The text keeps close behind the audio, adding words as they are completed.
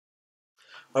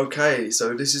Okay,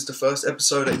 so this is the first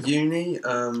episode at uni.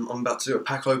 I'm about to do a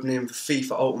pack opening for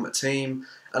FIFA Ultimate Team.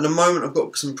 At the moment, I've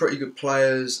got some pretty good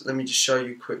players. Let me just show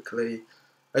you quickly.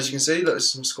 As you can see,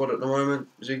 there's some squad at the moment.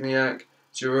 Zigniak,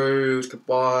 Giroud,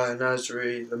 Kabay,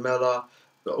 Nasri, Lamela.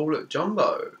 But all at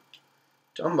Jumbo.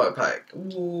 Jumbo pack.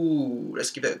 Ooh,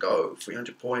 let's give it a go.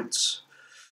 300 points.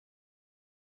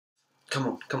 Come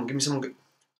on, give me someone good.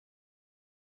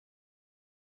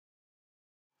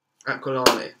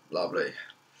 Aquilani, lovely.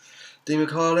 Di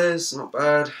Michaelis, not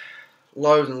bad.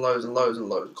 Loads and loads and loads and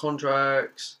loads of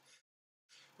contracts.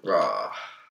 Rah.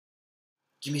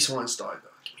 Give me Schweinsteiger.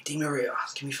 Give me Di Maria.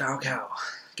 Give me Falcao.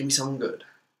 Give me someone good.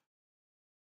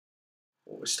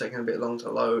 Oh, it's taking a bit long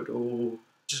to load. Oh,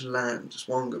 just land. Just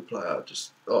one good player.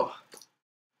 I'll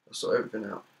sort everything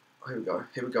out. Here we go.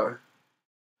 Here we go.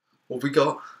 What have we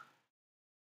got?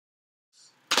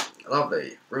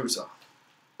 Lovely. Rusa.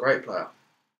 Great player.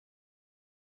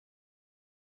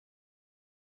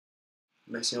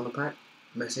 Messi on the pack.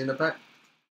 Messi in the pack.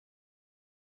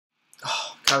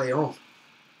 Oh, Callejon.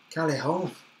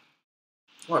 Callejon.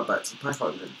 Right, back to the pack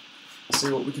opening. See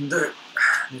what we can do.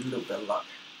 Need a little bit of luck.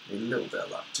 Need a little bit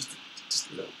of luck. Just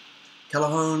a little.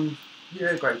 Callejon,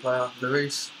 yeah, great player.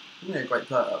 Luis, yeah, great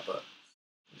player, but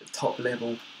at the top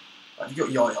level. Like, you've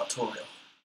got Yaya Toure.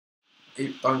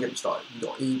 Don't get me started. You've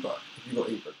got Ibra. If you've got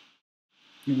Ibra,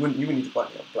 you wouldn't need to buy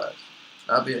any other players.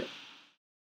 That'd be it.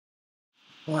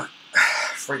 Right.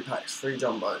 3 packs, 3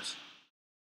 jumbos.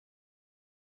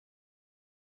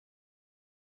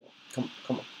 Come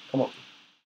on.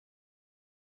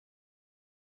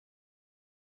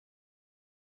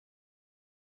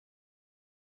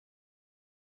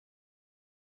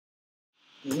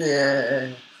 Yeah,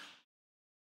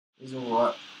 he's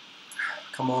alright.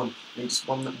 Come on, need just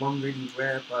one really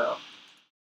rare player.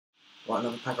 Right,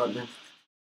 another pack opening.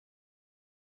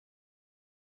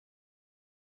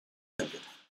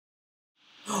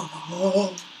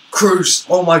 Oh, Cruz!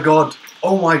 Oh my god!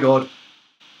 Oh my god!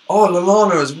 Oh,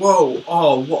 Lallana as well!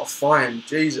 Oh, what a find!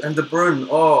 Jeez, and De Bruyne!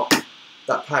 Oh,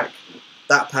 that pack.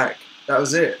 That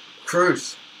was it.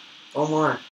 Cruz! Oh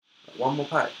my! One more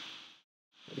pack.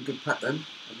 A good pack then.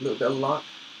 A little bit of luck.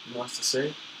 Nice to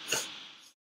see.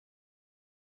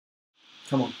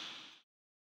 Come on.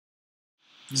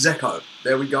 Zeko.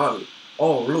 There we go.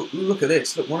 Oh, look at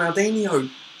this. Look, Ronaldinho.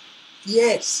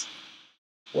 Yes!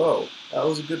 Whoa, that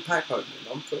was a good pack opening.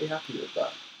 I'm pretty happy with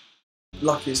that.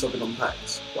 Luckiest I've been on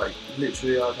packs. Like,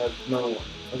 literally, I've had no one.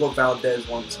 I got Valdez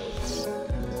once.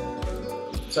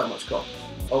 So much got.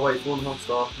 Oh wait, 1.5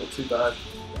 star. Not too bad.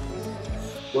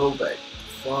 Welbeck.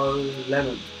 Flo.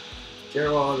 Lemon.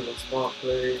 Gerrard.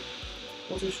 Sparkley.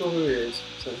 Not too sure who he is.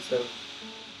 So,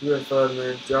 Rio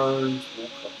Ferdinand. Jones.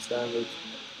 Walcott standard.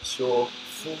 Shaw.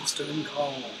 Forster and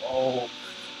Cole. Oh,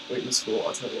 weakness score.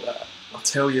 I'll tell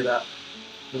you that.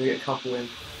 I'm going to get a couple in.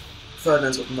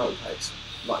 Ferdinand's got no pace.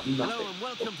 Like nothing. Hello and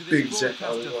welcome to Big this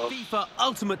Zeko as of well. FIFA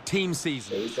Ultimate Team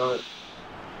season. There we go.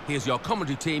 Here's your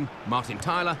commentary team, Martin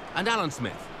Tyler and Alan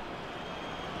Smith.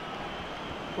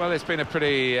 Well, it's been a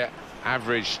pretty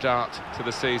average start to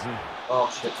the season. Oh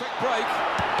shit. Quick break.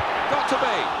 Got to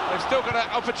be. They've still got an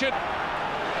opportunity.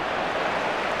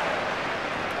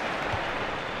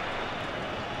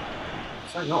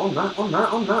 Sorry, not on that.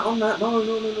 No.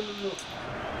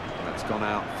 That's gone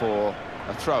out for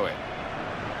a throw-in.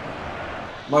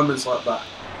 Moments like that.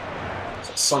 It's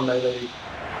like Sunday League.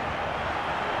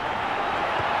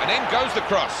 And in goes the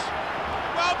cross.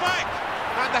 Well back.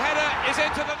 And the header is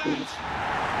into the net.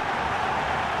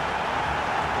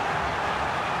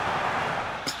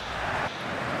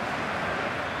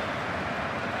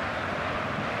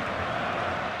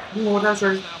 Oh,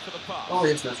 Nasri. Now for the pass. Oh,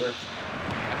 yes, Nasri.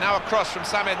 And now a cross from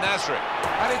Samir Nasri.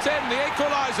 And it's in, the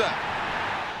equaliser.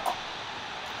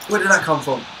 Where did that come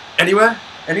from? Anywhere?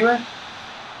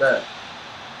 There.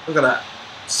 Look at that.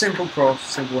 Simple cross,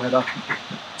 simple header.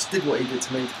 Just did what he did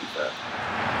to me, to be fair.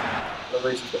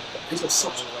 He's got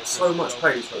so much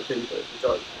pace for a keeper, it's a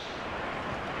joke.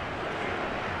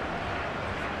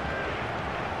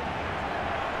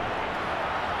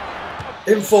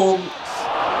 In form.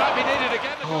 Might be needed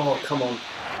again. Oh, come on.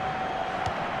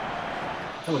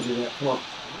 Come on, Junior, come on.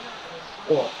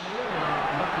 Oh.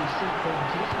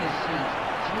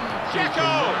 Dzeko!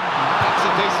 That's a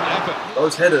decent effort.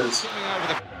 Those headers.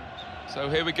 So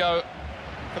here we go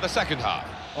for the second half.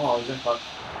 Oh, Zeko.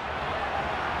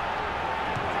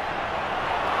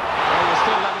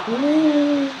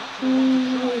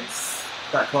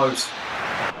 That close.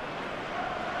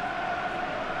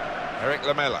 Eric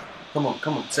Lamela. Come on,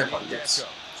 Zeko, yes.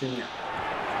 Junior.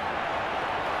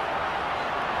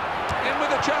 In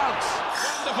with a chance.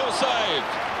 Wonderful save.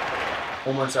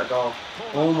 Almost that goal.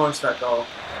 Almost that goal.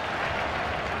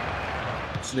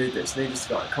 Just need this to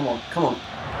go. Come on, come on.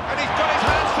 And he's got his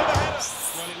hands to the header.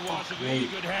 Well, it was a really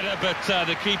good header, but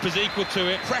the keeper's equal to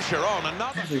it. Pressure on,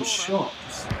 another Every corner. shot.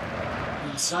 Just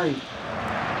insane.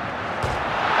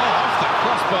 Oh, off the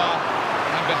crossbar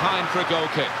and behind for a goal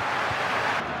kick.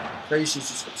 Creasy's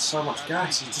just got so much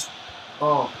gas. He's just,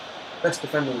 oh, best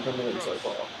defender in the Premier League so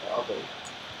far. I believe.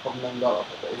 Probably named that up,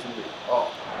 but he's going to be, oh.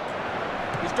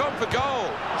 He's gone for goal.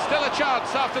 Still a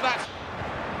chance after that.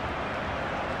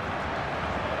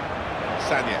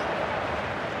 Sanya.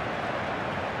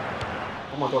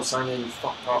 Oh my God, Sanya, you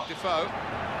fucked up. Defoe.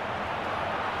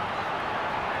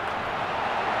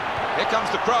 Here comes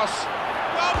the cross.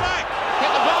 Well back.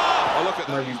 Hit the bar. Oh, look at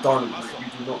No, that. you don't. You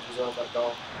do not deserve that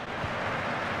goal.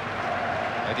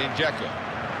 Edin Dzeko.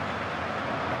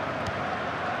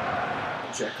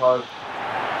 Dzeko.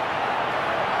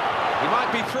 He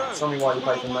might be through. Show me why you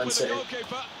play for Man With the City.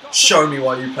 goalkeeper. Show me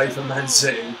why you play for Man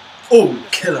City. Oh,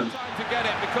 kill him. Trying to get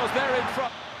it because they're in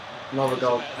front. Another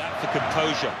goal. That's the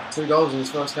composure. 2 goals in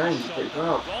his first game. He's pretty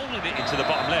proud. Rolling it into the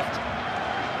bottom left.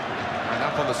 And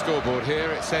up on the scoreboard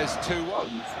here it says 2-1.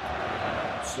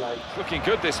 Slag. Looking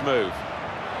good, this move.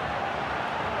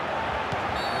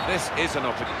 And this is an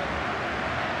opportunity.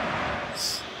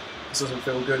 This doesn't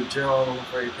feel good. Gerrard on the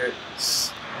free kick.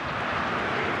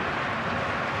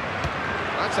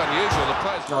 That's unusual. The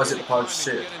players No, it's at the post,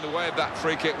 really shit. get in the way of that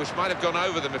free kick, which might have gone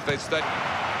over them if they'd stayed.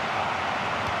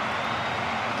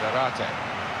 Zarate.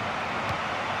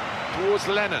 Towards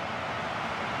Lennon.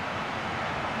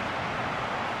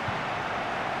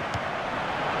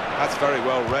 That's very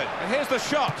well read. And here's the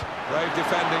shot. Brave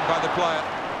defending by the player.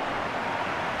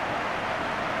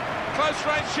 Close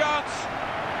range chance.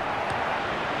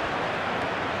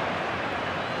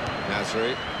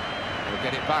 Nasri will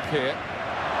get it back here.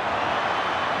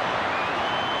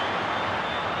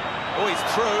 Oh, he's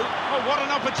through. Oh, what an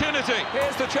opportunity.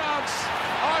 Here's the chance.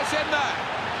 Oh, it's in there.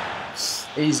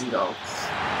 Easy goal.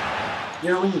 You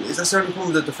know, that's the only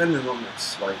problem with the defending on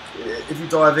this. Like, if you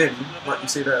dive in, like you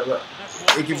see there, look,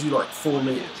 it gives you like 4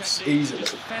 metres easily.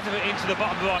 Feather it into the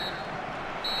bottom right.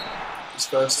 His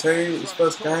first team, his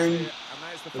first game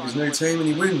with his new team, and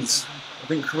he wins. I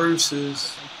think Caruso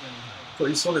is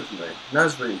pretty solid for me.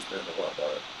 Nasri's doing alright by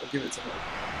it. I'll give it to him.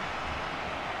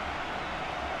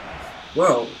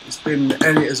 Well, it's been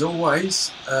Elliot as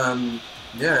always.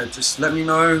 Yeah, just let me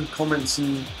know, comments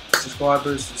and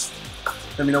subscribers. Just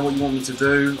let me know what you want me to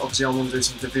do. Obviously, I want to do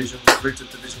some Division 3 to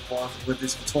Division 1. We're going to do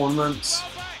some tournaments.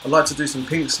 I'd like to do some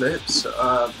pink slips.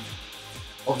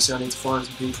 Obviously, I need to find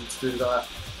some people to do that.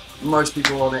 Most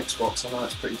people are on Xbox. I know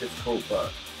it's pretty difficult,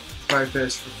 but play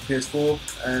PS4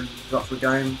 and you're up for a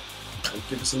game.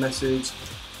 Give us a message.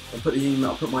 I'll put the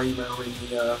email. I'll put my email in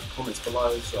the comments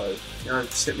below. So you know,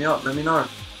 just hit me up. Let me know.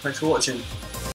 Thanks for watching.